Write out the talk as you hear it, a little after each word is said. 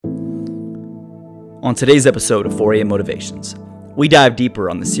On today's episode of 4am Motivations, we dive deeper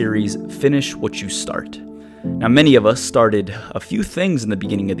on the series Finish What You Start. Now, many of us started a few things in the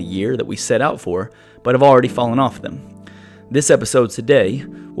beginning of the year that we set out for, but have already fallen off them. This episode today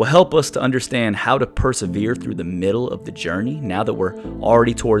will help us to understand how to persevere through the middle of the journey now that we're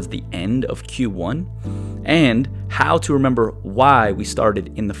already towards the end of Q1, and how to remember why we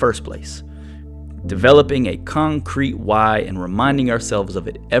started in the first place. Developing a concrete why and reminding ourselves of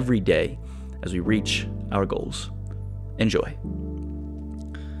it every day as we reach our goals. Enjoy.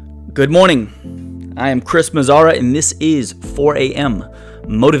 Good morning. I am Chris Mazzara, and this is 4am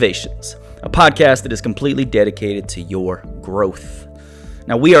Motivations, a podcast that is completely dedicated to your growth.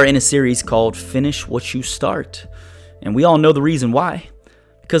 Now, we are in a series called Finish What You Start, and we all know the reason why.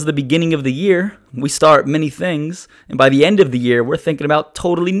 Because at the beginning of the year, we start many things, and by the end of the year, we're thinking about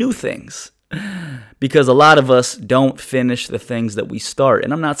totally new things. Because a lot of us don't finish the things that we start.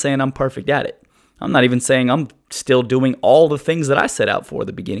 And I'm not saying I'm perfect at it. I'm not even saying I'm still doing all the things that I set out for at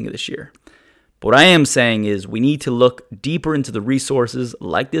the beginning of this year. But what I am saying is we need to look deeper into the resources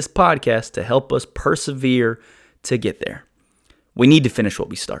like this podcast to help us persevere to get there. We need to finish what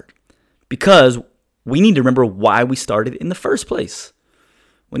we start. Because we need to remember why we started in the first place.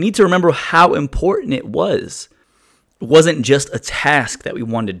 We need to remember how important it was. It wasn't just a task that we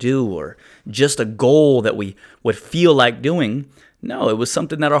wanted to do or just a goal that we would feel like doing. No, it was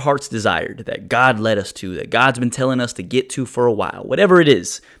something that our hearts desired, that God led us to, that God's been telling us to get to for a while. Whatever it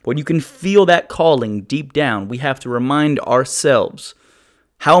is, when you can feel that calling deep down, we have to remind ourselves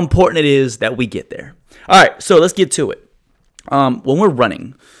how important it is that we get there. All right, so let's get to it. When we're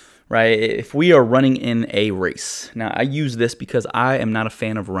running, right, if we are running in a race. Now, I use this because I am not a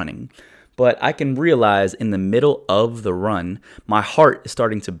fan of running. But I can realize in the middle of the run, my heart is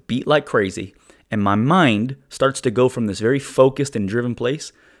starting to beat like crazy, and my mind starts to go from this very focused and driven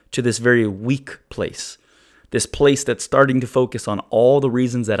place to this very weak place. This place that's starting to focus on all the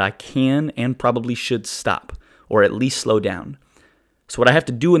reasons that I can and probably should stop, or at least slow down. So what I have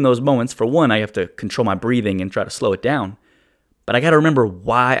to do in those moments, for one, I have to control my breathing and try to slow it down. But I got to remember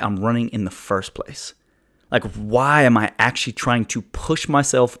why I'm running in the first place. Like, why am I actually trying to push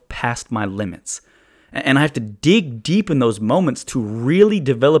myself past my limits? And I have to dig deep in those moments to really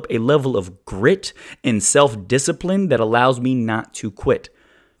develop a level of grit and self-discipline that allows me not to quit.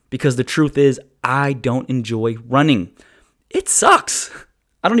 Because the truth is, I don't enjoy running. It sucks.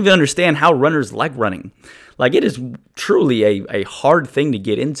 I don't even understand how runners like running. Like, it is truly a hard thing to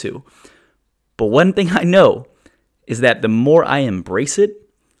get into. But one thing I know is that the more I embrace it,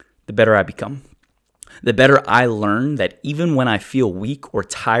 the better I become. The better I learn that even when I feel weak or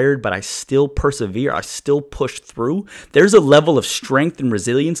tired, but I still persevere, I still push through, there's a level of strength and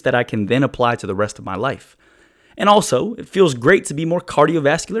resilience that I can then apply to the rest of my life. And also, it feels great to be more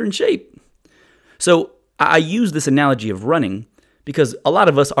cardiovascular in shape. So I use this analogy of running because a lot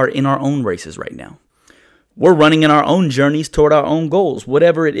of us are in our own races right now. We're running in our own journeys toward our own goals,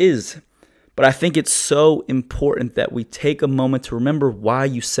 whatever it is. But I think it's so important that we take a moment to remember why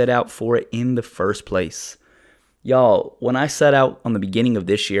you set out for it in the first place. Y'all, when I set out on the beginning of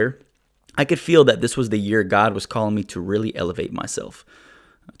this year, I could feel that this was the year God was calling me to really elevate myself,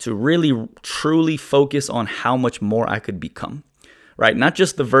 to really truly focus on how much more I could become, right? Not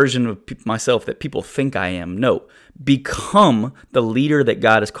just the version of myself that people think I am. No, become the leader that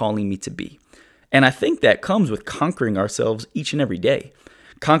God is calling me to be. And I think that comes with conquering ourselves each and every day.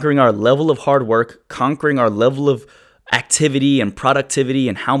 Conquering our level of hard work, conquering our level of activity and productivity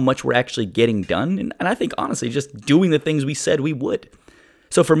and how much we're actually getting done. And I think, honestly, just doing the things we said we would.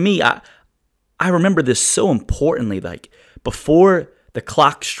 So for me, I remember this so importantly, like before the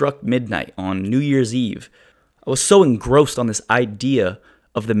clock struck midnight on New Year's Eve, I was so engrossed on this idea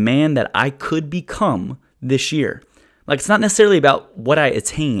of the man that I could become this year. Like, it's not necessarily about what I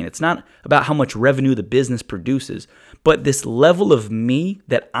attain. It's not about how much revenue the business produces, but this level of me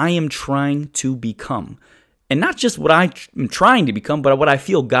that I am trying to become. And not just what I am trying to become, but what I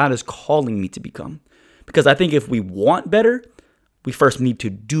feel God is calling me to become. Because I think if we want better, we first need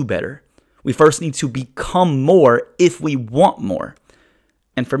to do better. We first need to become more if we want more.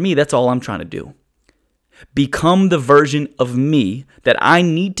 And for me, that's all I'm trying to do. Become the version of me that I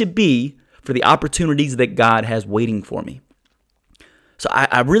need to be for the opportunities that God has waiting for me. So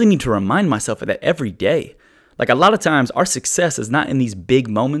I really need to remind myself of that every day. Like, a lot of times our success is not in these big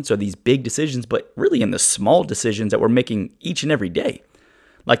moments or these big decisions, but really in the small decisions that we're making each and every day.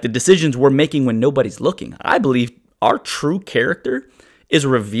 Like the decisions we're making when nobody's looking. I believe our true character is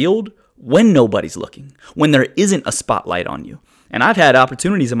revealed when nobody's looking, when there isn't a spotlight on you. And I've had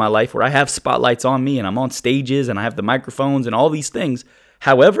opportunities in my life where I have spotlights on me and I'm on stages and I have the microphones and all these things.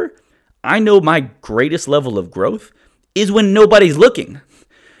 However, I know my greatest level of growth is when nobody's looking.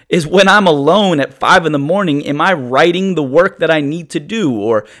 Is when I'm alone at 5 a.m. Am I writing the work that I need to do?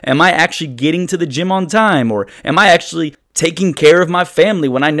 Or am I actually getting to the gym on time? Or am I actually taking care of my family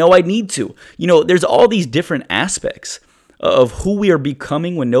when I know I need to? There's all these different aspects of who we are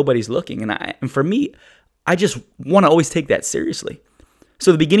becoming when nobody's looking. And for me, I just want to always take that seriously.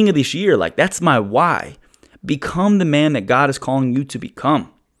 So the beginning of this year, that's my why. Become the man that God is calling you to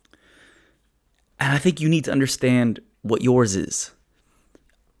become. And I think you need to understand what yours is.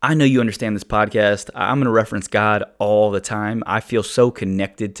 I know you understand this podcast. I'm going to reference God all the time. I feel so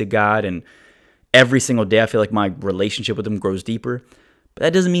connected to God, and every single day I feel like my relationship with Him grows deeper. But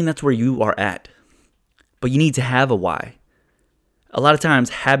that doesn't mean that's where you are at. But you need to have a why. A lot of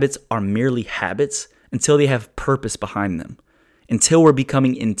times habits are merely habits until they have purpose behind them, until we're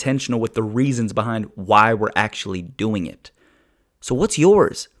becoming intentional with the reasons behind why we're actually doing it. So what's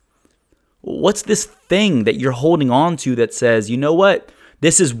yours? What's this thing that you're holding on to that says, you know what?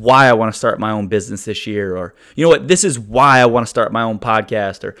 This is why I want to start my own business this year. Or, you know what? This is why I want to start my own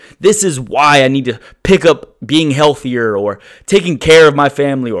podcast. Or this is why I need to pick up being healthier or taking care of my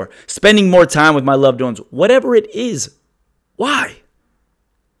family or spending more time with my loved ones. Whatever it is, why?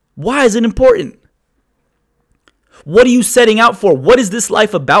 Why is it important? What are you setting out for? What is this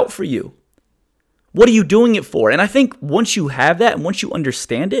life about for you? What are you doing it for? And I think once you have that and once you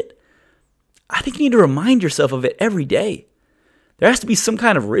understand it, I think you need to remind yourself of it every day. There has to be some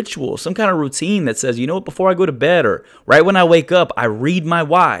kind of ritual, some kind of routine that says, you know what, before I go to bed or right when I wake up, I read my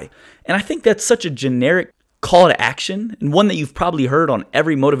why. And I think that's such a generic call to action and one that you've probably heard on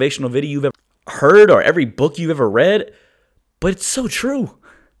every motivational video you've ever heard or every book you've ever read, but it's so true.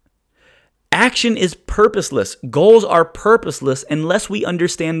 Action is purposeless. Goals are purposeless unless we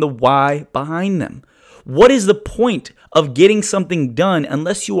understand the why behind them. What is the point of getting something done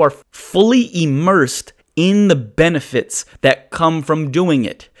unless you are fully immersed in the benefits that come from doing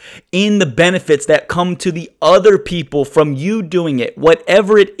it, in the benefits that come to the other people from you doing it,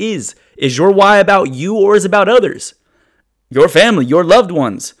 whatever it is your why about you or is about others, your family, your loved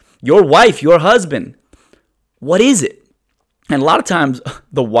ones, your wife, your husband? What is it? And a lot of times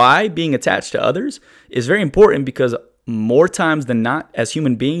the why being attached to others is very important because more times than not, as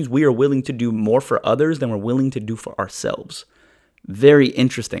human beings, we are willing to do more for others than we're willing to do for ourselves. Very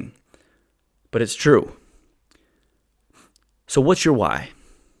interesting, but it's true. So what's your why?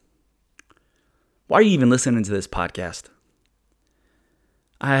 Why are you even listening to this podcast?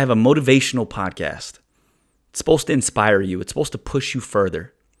 I have a motivational podcast. It's supposed to inspire you. It's supposed to push you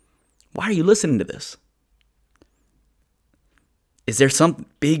further. Why are you listening to this? Is there some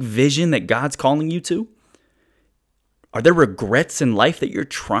big vision that God's calling you to? Are there regrets in life that you're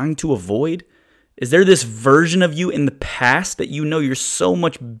trying to avoid? Is there this version of you in the past that you know you're so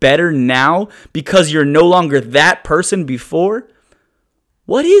much better now because you're no longer that person before?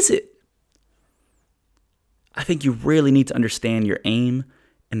 What is it? I think you really need to understand your aim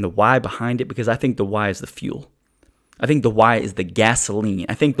and the why behind it because I think the why is the fuel. I think the why is the gasoline.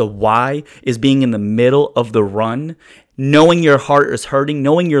 I think the why is being in the middle of the run, knowing your heart is hurting,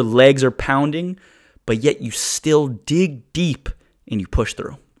 knowing your legs are pounding, but yet you still dig deep and you push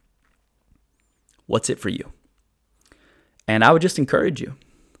through. What's it for you? And I would just encourage you,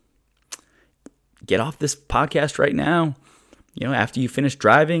 get off this podcast right now, after you finish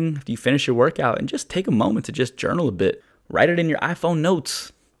driving, after you finish your workout, and just take a moment to just journal a bit. Write it in your iPhone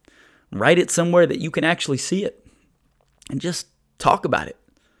notes. Write it somewhere that you can actually see it. And just talk about it.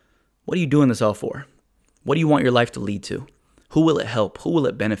 What are you doing this all for? What do you want your life to lead to? Who will it help? Who will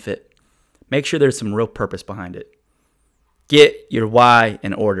it benefit? Make sure there's some real purpose behind it. Get your why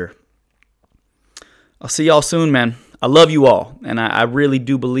in order. I'll see y'all soon, man. I love you all. And I really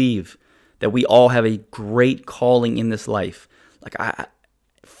do believe that we all have a great calling in this life.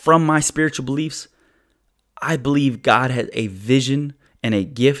 From my spiritual beliefs, I believe God has a vision and a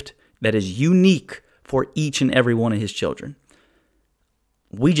gift that is unique for each and every one of His children.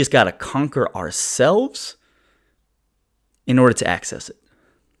 We just got to conquer ourselves in order to access it.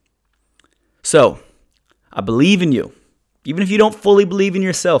 So, I believe in you. Even if you don't fully believe in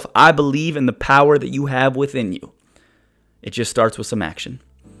yourself, I believe in the power that you have within you. It just starts with some action.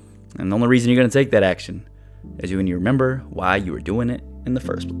 And the only reason you're going to take that action is when you remember why you were doing it in the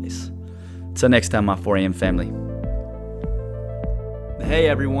first place. Until next time, my 4 a.m. family. Hey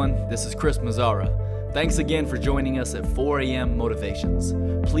everyone, this is Chris Mazzara. Thanks again for joining us at 4 a.m. Motivations.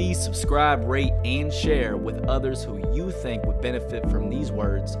 Please subscribe, rate, and share with others who you think would benefit from these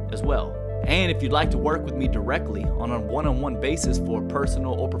words as well. And if you'd like to work with me directly on a one-on-one basis for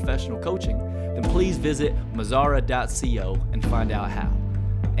personal or professional coaching, then please visit mazzara.co and find out how.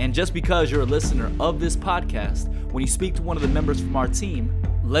 And just because you're a listener of this podcast, when you speak to one of the members from our team,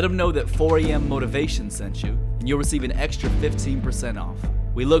 let them know that 4am Motivation sent you, and you'll receive an extra 15% off.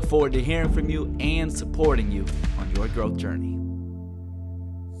 We look forward to hearing from you and supporting you on your growth journey.